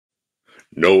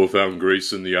Noah found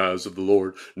grace in the eyes of the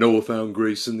Lord. Noah found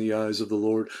grace in the eyes of the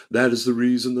Lord. That is the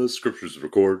reason the scriptures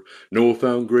record. Noah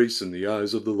found grace in the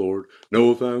eyes of the Lord.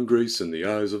 Noah found grace in the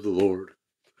eyes of the Lord.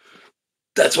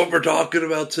 That's what we're talking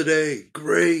about today.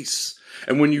 Grace.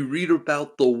 And when you read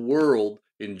about the world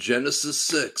in Genesis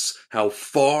 6, how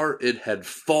far it had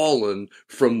fallen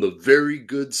from the very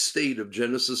good state of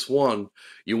Genesis 1,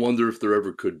 you wonder if there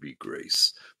ever could be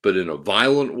grace. But in a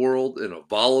violent world, in a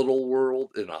volatile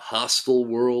world, in a hostile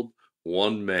world,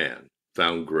 one man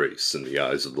found grace in the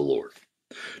eyes of the Lord.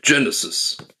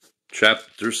 Genesis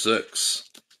chapter 6.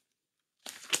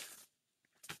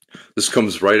 This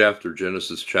comes right after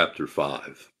Genesis chapter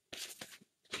 5.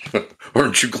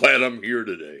 Aren't you glad I'm here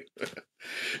today?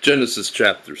 Genesis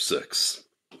chapter 6.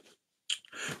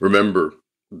 Remember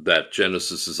that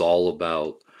Genesis is all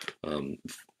about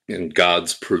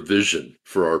God's provision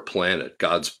for our planet,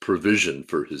 God's provision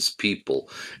for his people,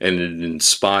 and it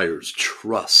inspires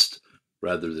trust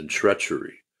rather than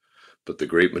treachery. But the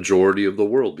great majority of the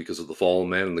world, because of the fall of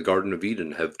man in the Garden of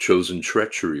Eden, have chosen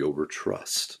treachery over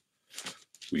trust.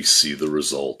 We see the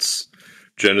results.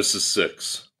 Genesis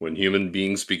 6, when human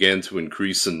beings began to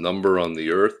increase in number on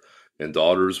the earth, and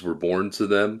daughters were born to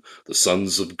them, the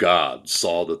sons of God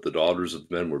saw that the daughters of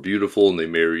men were beautiful, and they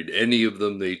married any of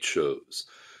them they chose.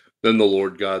 Then the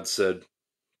Lord God said,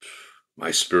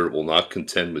 my spirit will not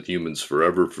contend with humans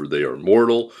forever, for they are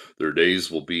mortal. Their days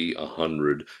will be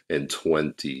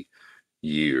 120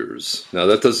 years. Now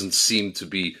that doesn't seem to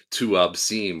be too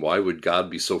obscene. Why would God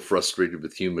be so frustrated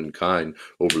with humankind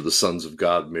over the sons of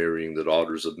God marrying the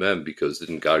daughters of men? Because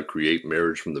didn't God create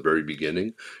marriage from the very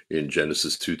beginning in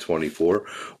Genesis 2:24?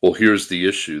 Well, here's the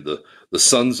issue. The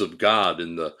sons of God,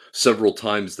 in the several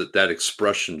times that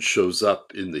expression shows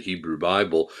up in the Hebrew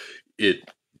Bible,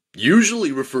 it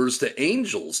usually refers to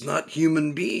angels, not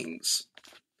human beings.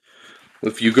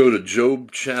 If you go to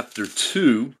Job chapter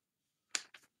 2,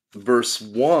 verse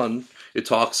 1, it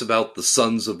talks about the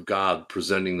sons of God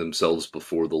presenting themselves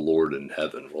before the Lord in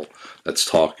heaven. Well, that's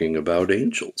talking about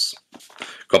angels. A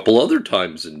couple other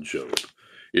times in Job,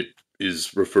 it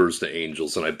refers to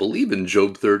angels. And I believe in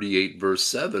Job 38, verse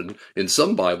 7, in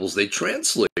some Bibles, they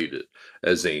translate it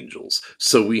as angels.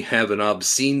 So we have an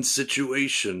obscene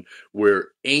situation where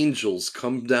angels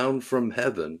come down from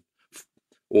heaven,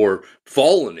 or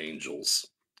fallen angels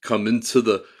come into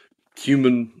the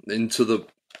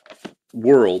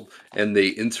world, and they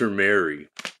intermarry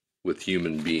with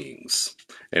human beings.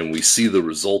 And we see the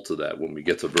result of that when we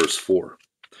get to verse 4.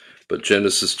 But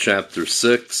Genesis chapter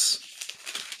 6,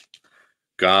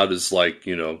 God is like,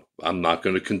 I'm not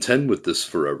going to contend with this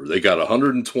forever. They got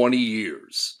 120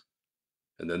 years,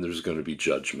 and then there's going to be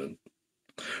judgment.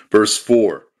 Verse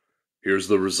 4, here's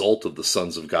the result of the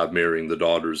sons of God marrying the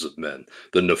daughters of men.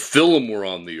 The Nephilim were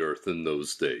on the earth in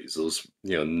those days. Those,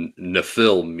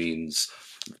 Nephil means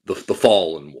the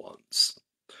fallen ones.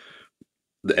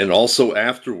 And also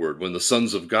afterward, when the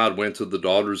sons of God went to the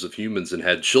daughters of humans and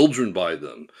had children by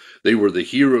them, they were the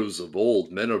heroes of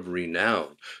old, men of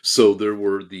renown. So there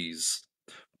were these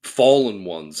fallen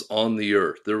ones on the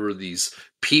earth. There were these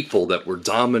people that were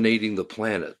dominating the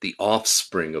planet, the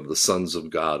offspring of the sons of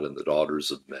God and the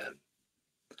daughters of men.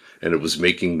 And it was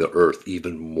making the earth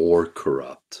even more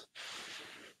corrupt.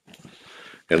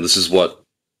 And this is what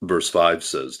verse 5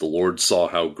 says. The Lord saw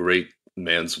how great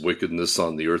man's wickedness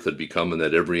on the earth had become, and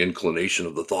that every inclination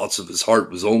of the thoughts of his heart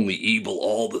was only evil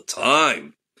all the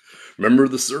time. Remember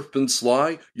the serpent's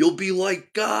lie? You'll be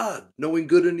like God, knowing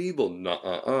good and evil.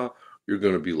 Nuh-uh-uh. You're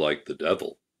going to be like the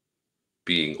devil,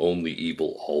 being only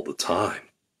evil all the time.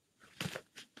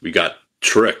 We got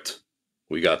tricked.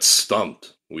 We got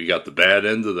stumped. We got the bad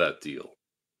end of that deal.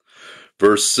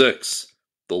 Verse 6,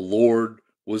 the Lord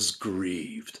was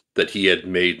grieved that he had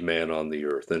made man on the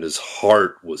earth, and his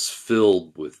heart was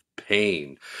filled with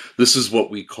pain. This is what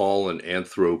we call an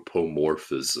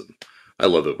anthropomorphism. I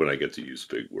love it when I get to use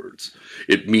big words.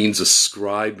 It means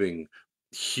ascribing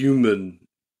human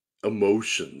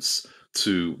emotions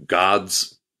to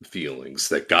God's feelings,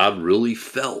 that God really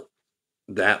felt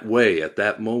that way at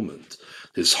that moment.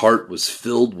 His heart was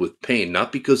filled with pain,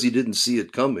 not because he didn't see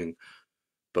it coming,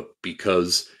 but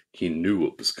because he knew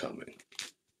it was coming.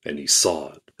 And he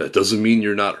saw it. That doesn't mean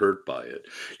you're not hurt by it.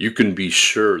 You can be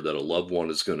sure that a loved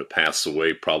one is going to pass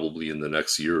away probably in the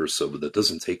next year or so, but that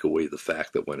doesn't take away the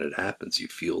fact that when it happens, you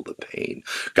feel the pain.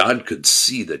 God could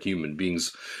see that human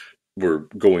beings were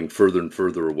going further and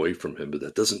further away from him, but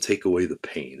that doesn't take away the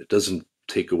pain. It doesn't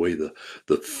take away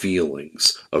the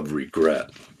feelings of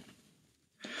regret.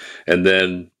 And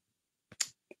then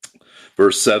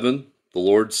verse 7, The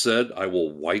Lord said, I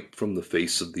will wipe from the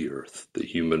face of the earth the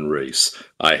human race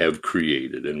I have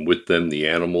created, and with them the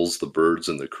animals, the birds,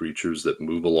 and the creatures that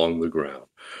move along the ground,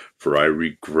 for I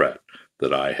regret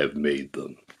that I have made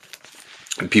them.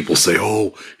 And people say,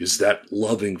 oh, is that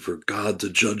loving for God to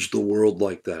judge the world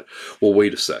like that? Well,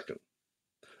 wait a second.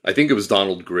 I think it was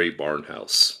Donald Gray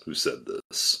Barnhouse who said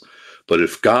this. But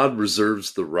if God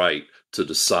reserves the right to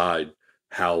decide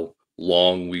how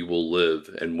long we will live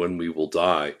and when we will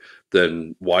die,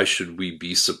 then why should we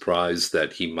be surprised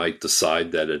that he might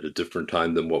decide that at a different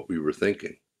time than what we were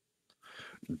thinking?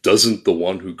 Doesn't the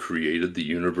one who created the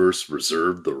universe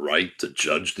reserve the right to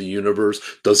judge the universe?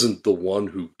 Doesn't the one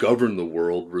who governed the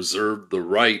world reserve the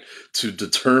right to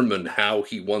determine how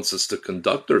he wants us to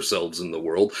conduct ourselves in the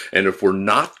world? And if we're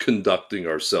not conducting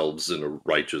ourselves in a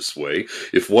righteous way,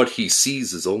 if what he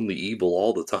sees is only evil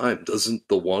all the time, doesn't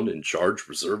the one in charge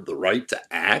reserve the right to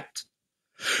act?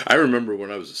 I remember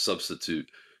when I was a substitute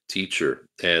teacher,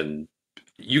 and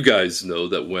you guys know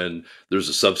that when there's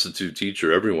a substitute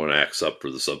teacher, everyone acts up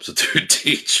for the substitute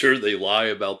teacher. They lie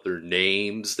about their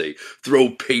names. They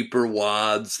throw paper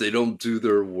wads. They don't do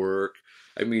their work.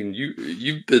 I mean,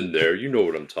 you've been there. You know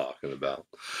what I'm talking about.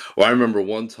 Well, I remember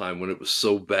one time when it was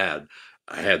so bad,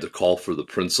 I had to call for the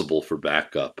principal for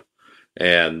backup.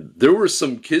 And there were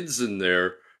some kids in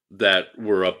there that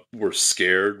were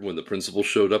scared when the principal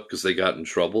showed up because they got in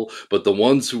trouble, but the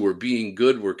ones who were being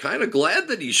good were kind of glad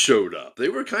that he showed up. They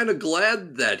were kind of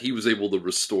glad that he was able to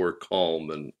restore calm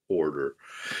and order.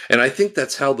 And I think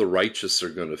that's how the righteous are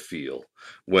going to feel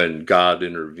when God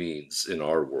intervenes in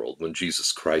our world, when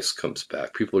Jesus Christ comes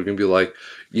back. People are going to be like,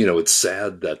 it's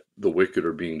sad that the wicked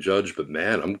are being judged, but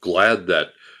man, I'm glad that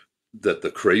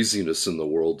the craziness in the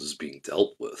world is being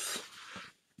dealt with.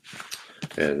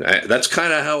 And that's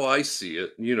kind of how I see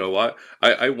it.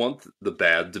 I want the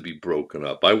bad to be broken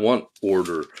up. I want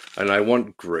order, and I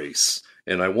want grace,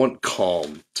 and I want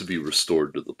calm to be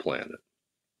restored to the planet.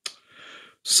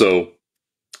 So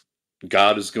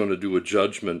God is going to do a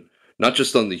judgment, not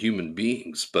just on the human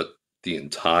beings, but the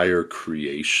entire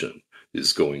creation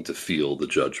is going to feel the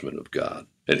judgment of God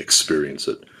and experience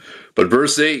it. But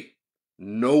verse 8,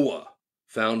 Noah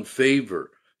found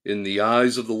favor in the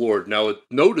eyes of the Lord. Now,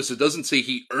 notice it doesn't say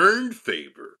he earned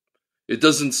favor. It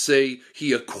doesn't say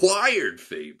he acquired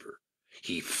favor.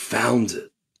 He found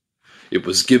it. It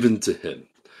was given to him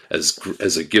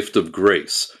as a gift of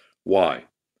grace. Why?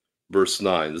 Verse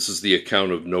 9, this is the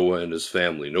account of Noah and his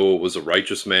family. Noah was a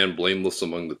righteous man, blameless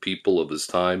among the people of his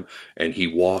time, and he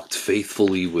walked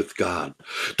faithfully with God.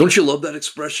 Don't you love that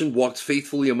expression, walked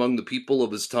faithfully among the people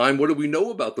of his time? What do we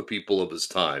know about the people of his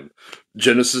time?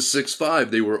 Genesis 6:5,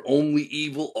 they were only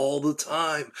evil all the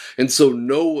time. And so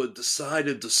Noah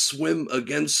decided to swim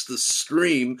against the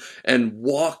stream and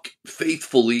walk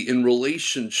faithfully in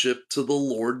relationship to the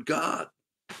Lord God.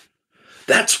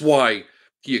 That's why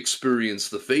he experienced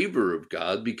the favor of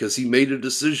God, because he made a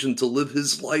decision to live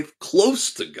his life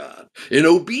close to God, in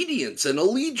obedience and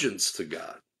allegiance to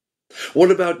God. What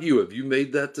about you? Have you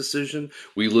made that decision?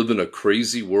 We live in a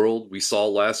crazy world. We saw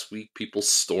last week people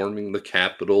storming the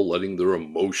Capitol, letting their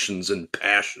emotions and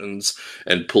passions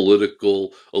and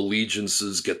political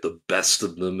allegiances get the best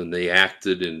of them, and they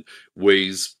acted in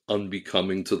ways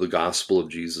unbecoming to the gospel of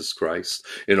Jesus Christ.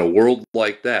 In a world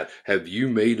like that, have you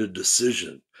made a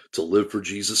decision to live for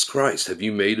Jesus Christ? Have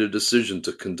you made a decision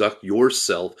to conduct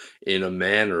yourself in a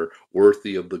manner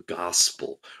worthy of the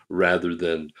gospel rather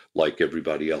than like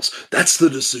everybody else? That's the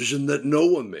decision that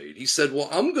Noah made. He said, well,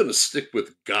 I'm going to stick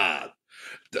with God.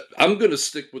 I'm going to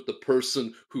stick with the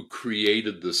person who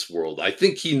created this world. I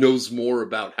think he knows more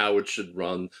about how it should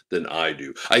run than I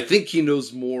do. I think he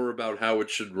knows more about how it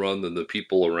should run than the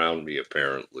people around me,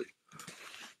 apparently.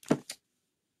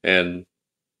 And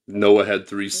Noah had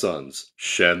 3 sons,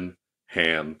 Shem,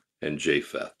 Ham, and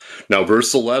Japheth. Now,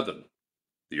 verse 11,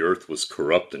 the earth was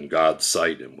corrupt in God's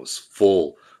sight and was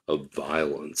full of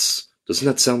violence. Doesn't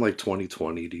that sound like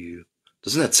 2020 to you?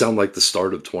 Doesn't that sound like the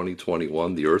start of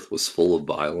 2021? The earth was full of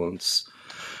violence.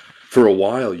 For a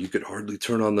while, you could hardly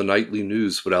turn on the nightly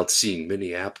news without seeing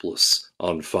Minneapolis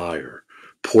on fire,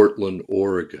 Portland,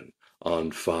 Oregon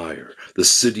on fire, the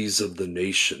cities of the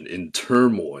nation in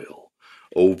turmoil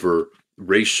over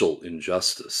racial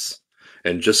injustice.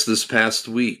 And just this past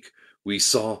week, we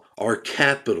saw our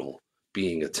capital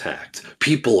being attacked.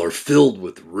 People are filled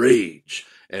with rage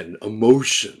and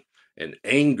emotion and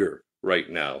anger right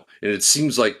now. And it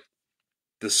seems like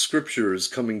the scripture is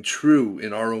coming true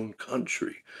in our own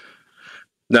country.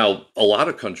 Now, a lot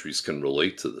of countries can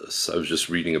relate to this. I was just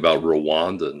reading about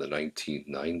Rwanda in the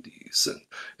 1990s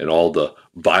and all the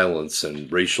violence and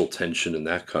racial tension in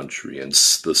that country, and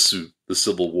the the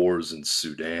civil wars in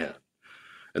Sudan.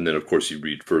 And then, of course, you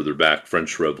read further back,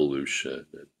 French Revolution,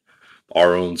 and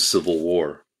our own Civil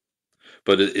War.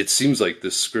 But it seems like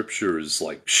this scripture is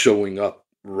like showing up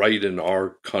right in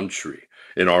our country,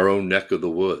 in our own neck of the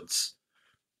woods.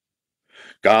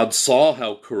 God saw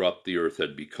how corrupt the earth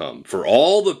had become, for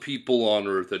all the people on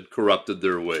earth had corrupted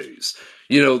their ways.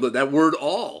 You know, that word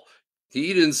all.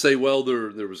 He didn't say, well,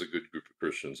 there was a good group of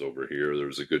Christians over here, there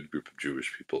was a good group of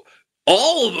Jewish people.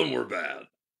 All of them were bad,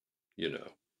 you know.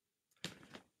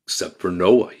 Except for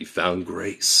Noah, he found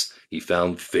grace. He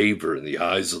found favor in the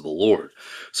eyes of the Lord.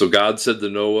 So God said to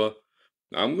Noah,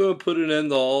 I'm going to put an end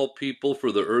to all people,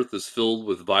 for the earth is filled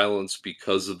with violence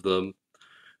because of them.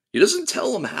 He doesn't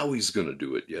tell him how he's going to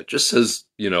do it yet. Just says,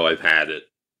 I've had it.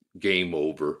 Game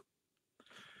over.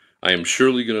 I am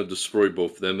surely going to destroy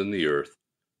both them and the earth.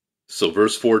 So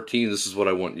verse 14, this is what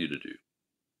I want you to do.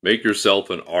 Make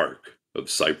yourself an ark of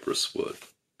cypress wood.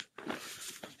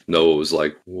 Noah was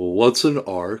like, well, what's an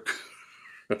ark?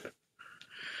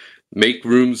 Make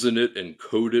rooms in it and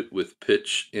coat it with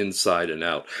pitch inside and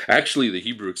out. Actually, the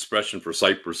Hebrew expression for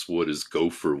cypress wood is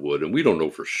gopher wood, and we don't know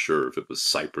for sure if it was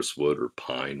cypress wood or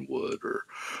pine wood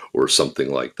or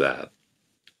something like that.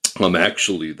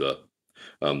 Actually, the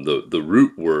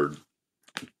root word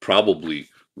probably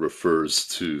refers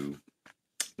to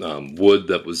wood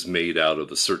that was made out of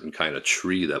a certain kind of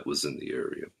tree that was in the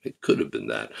area. It could have been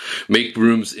that. Make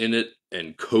rooms in it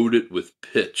and coat it with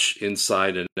pitch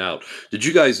inside and out. Did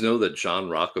you guys know that John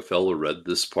Rockefeller read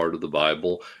this part of the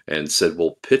Bible and said,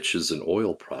 well, pitch is an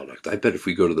oil product. I bet if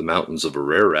we go to the mountains of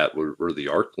Ararat where the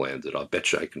ark landed, I'll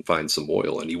bet you I can find some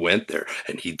oil. And he went there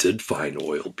and he did find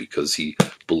oil because he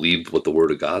believed what the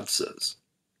Word of God says.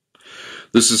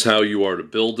 This is how you are to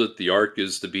build it. The ark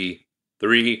is to be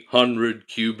 300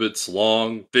 cubits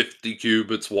long, 50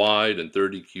 cubits wide, and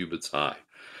 30 cubits high.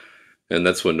 And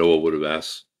that's when Noah would have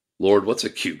asked, Lord, what's a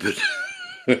cubit?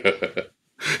 I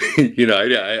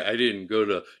didn't go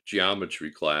to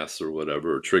geometry class or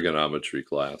whatever, or trigonometry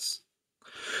class.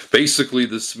 Basically,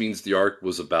 this means the ark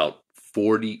was about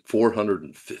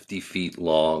 450 feet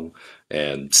long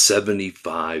and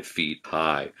 75 feet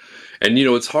high. And,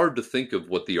 it's hard to think of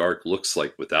what the ark looks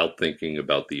like without thinking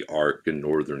about the ark in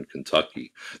northern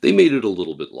Kentucky. They made it a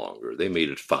little bit longer. They made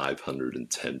it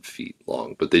 510 feet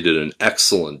long, but they did an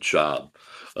excellent job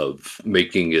of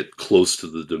making it close to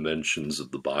the dimensions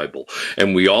of the Bible.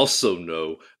 And we also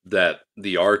know that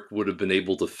the ark would have been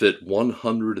able to fit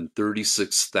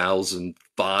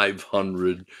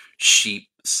 136,500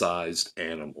 sheep-sized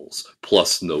animals,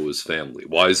 plus Noah's family.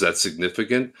 Why is that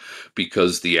significant?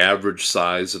 Because the average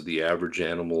size of the average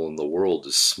animal in the world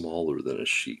is smaller than a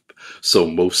sheep. So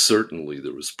most certainly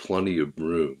there was plenty of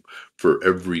room for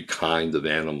every kind of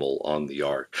animal on the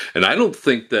ark. And I don't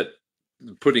think that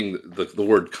putting the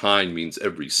word kind means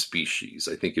every species.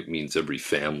 I think it means every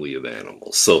family of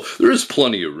animals. So there is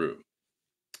plenty of room.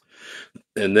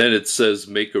 And then it says,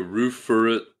 make a roof for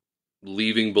it,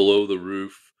 leaving below the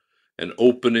roof an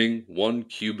opening 1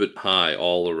 cubit high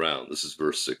all around. This is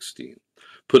verse 16.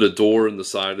 Put a door in the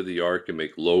side of the ark and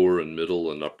make lower and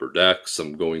middle and upper decks.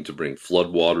 I'm going to bring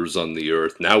floodwaters on the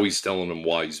earth. Now he's telling them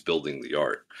why he's building the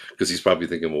ark, because he's probably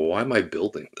thinking, well, why am I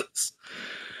building this?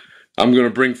 I'm going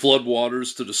to bring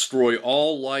floodwaters to destroy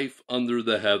all life under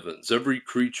the heavens, every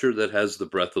creature that has the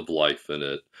breath of life in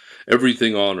it.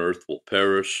 Everything on earth will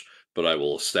perish, but I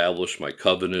will establish my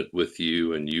covenant with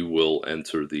you, and you will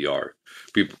enter the ark.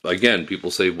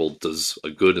 People say, well, does a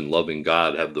good and loving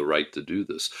God have the right to do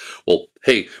this? Well,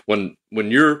 hey, when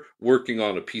you're working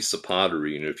on a piece of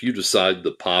pottery, and if you decide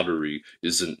the pottery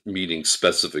isn't meeting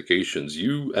specifications,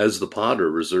 you, as the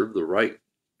potter, reserve the right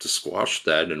to squash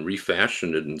that and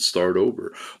refashion it and start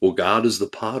over. Well, God is the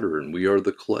potter and we are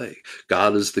the clay.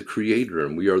 God is the creator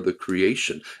and we are the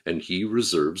creation. And he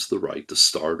reserves the right to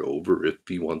start over if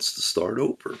he wants to start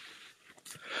over.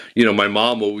 My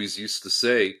mom always used to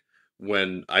say,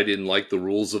 when I didn't like the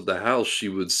rules of the house, she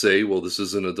would say, well, this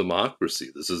isn't a democracy.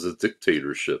 This is a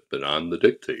dictatorship and I'm the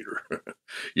dictator.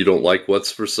 You don't like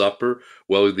what's for supper?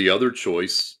 Well, the other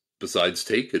choice besides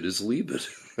take it is leave it.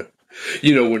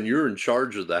 When you're in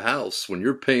charge of the house, when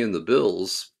you're paying the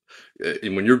bills,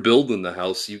 and when you're building the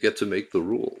house, you get to make the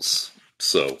rules.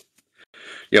 So,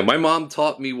 my mom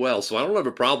taught me well, so I don't have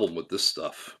a problem with this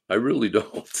stuff. I really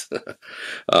don't.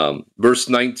 Verse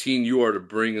 19, you are to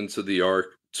bring into the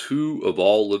ark 2 of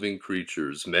all living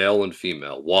creatures, male and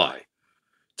female. Why?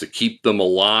 To keep them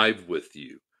alive with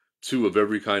you. 2 of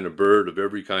every kind of bird, of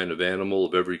every kind of animal,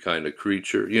 of every kind of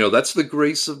creature. That's the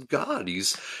grace of God.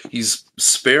 He's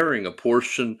sparing a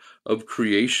portion of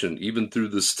creation, even through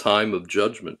this time of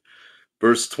judgment.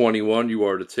 Verse 21, you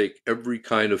are to take every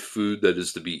kind of food that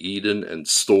is to be eaten and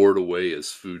stored away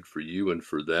as food for you and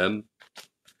for them.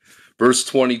 Verse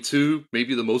 22,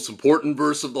 maybe the most important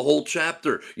verse of the whole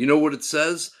chapter. You know what it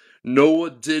says?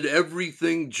 Noah did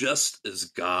everything just as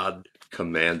God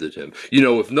commanded him. You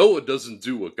know, if Noah doesn't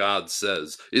do what God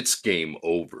says, it's game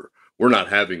over. We're not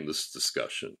having this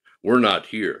discussion. We're not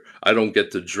here. I don't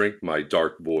get to drink my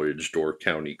Dark Voyage Door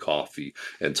County coffee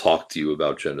and talk to you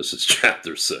about Genesis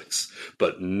chapter 6.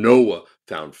 But Noah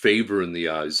found favor in the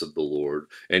eyes of the Lord,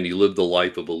 and he lived a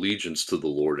life of allegiance to the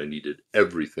Lord, and he did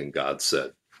everything God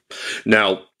said.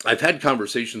 Now, I've had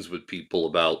conversations with people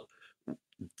about,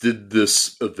 did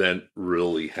this event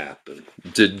really happen?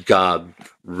 Did God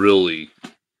really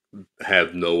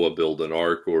have Noah build an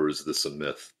ark, or is this a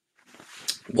myth?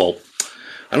 Well,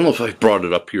 I don't know if I brought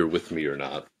it up here with me or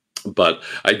not, but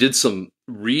I did some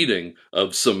reading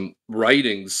of some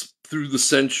writings through the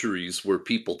centuries where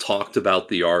people talked about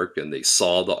the ark and they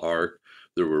saw the ark.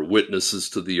 There were witnesses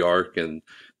to the ark, and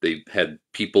they had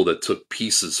people that took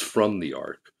pieces from the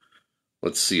ark.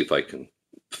 Let's see if I can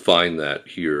find that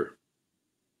here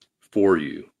for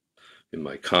you in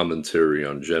my commentary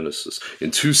on Genesis.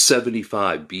 In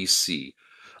 275 BC,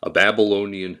 a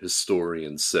Babylonian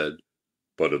historian said,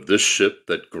 "But of this ship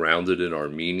that grounded in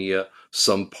Armenia,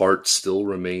 some part still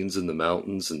remains in the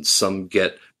mountains, and some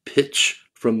get pitch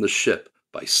from the ship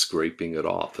by scraping it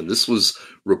off." And this was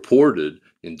reported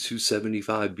in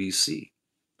 275 BC.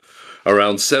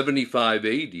 Around 75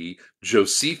 AD,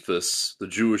 Josephus, the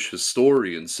Jewish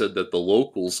historian, said that the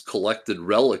locals collected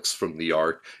relics from the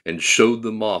ark and showed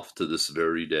them off to this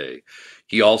very day.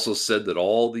 He also said that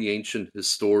all the ancient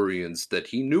historians that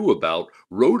he knew about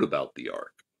wrote about the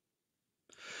ark.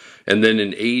 And then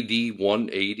in AD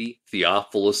 180,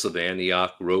 Theophilus of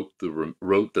Antioch wrote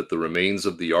that the remains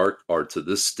of the ark are to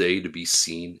this day to be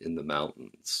seen in the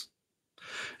mountains.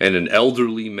 And an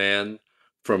elderly man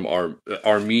from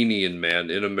Armenian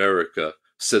man in America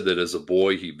said that as a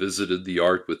boy he visited the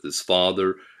ark with his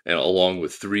father and along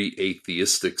with 3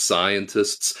 atheistic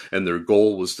scientists, and their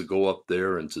goal was to go up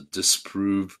there and to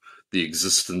disprove the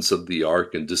existence of the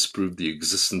ark and disprove the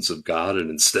existence of God,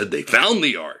 and instead they found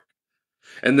the ark.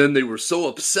 And then they were so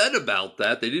upset about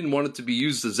that, they didn't want it to be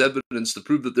used as evidence to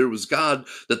prove that there was God,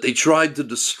 that they tried to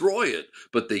destroy it,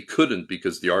 but they couldn't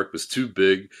because the ark was too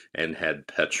big and had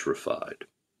petrified.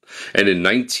 And in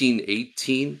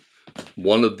 1918,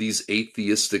 one of these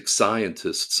atheistic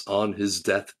scientists on his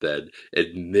deathbed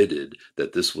admitted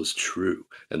that this was true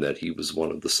and that he was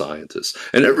one of the scientists.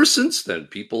 And ever since then,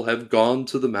 people have gone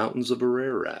to the mountains of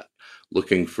Ararat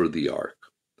looking for the ark.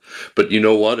 But you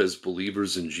know what? As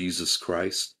believers in Jesus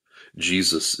Christ,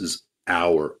 Jesus is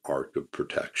our ark of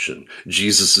protection.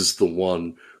 Jesus is the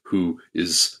one who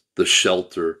is the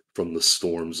shelter from the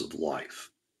storms of life.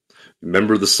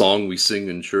 Remember the song we sing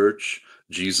in church?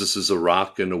 Jesus is a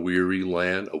rock in a weary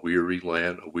land, a weary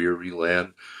land, a weary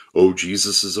land. Oh,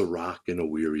 Jesus is a rock in a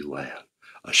weary land,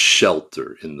 a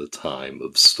shelter in the time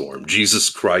of storm. Jesus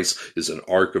Christ is an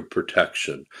ark of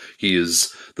protection. He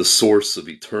is the source of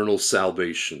eternal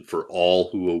salvation for all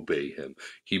who obey him.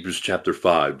 Hebrews chapter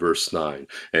 5, verse 9.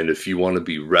 And if you want to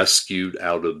be rescued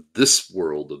out of this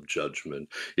world of judgment,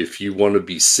 if you want to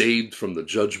be saved from the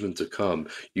judgment to come,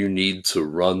 you need to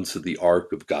run to the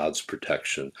ark of God's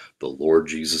protection, the Lord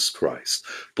Jesus Christ.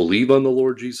 Believe on the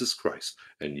Lord Jesus Christ,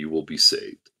 and you will be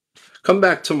saved. Come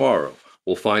back tomorrow.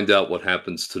 We'll find out what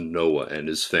happens to Noah and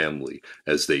his family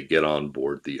as they get on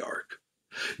board the ark.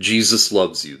 Jesus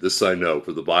loves you. This I know,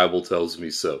 for the Bible tells me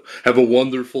so. Have a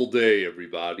wonderful day,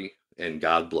 everybody, and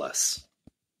God bless.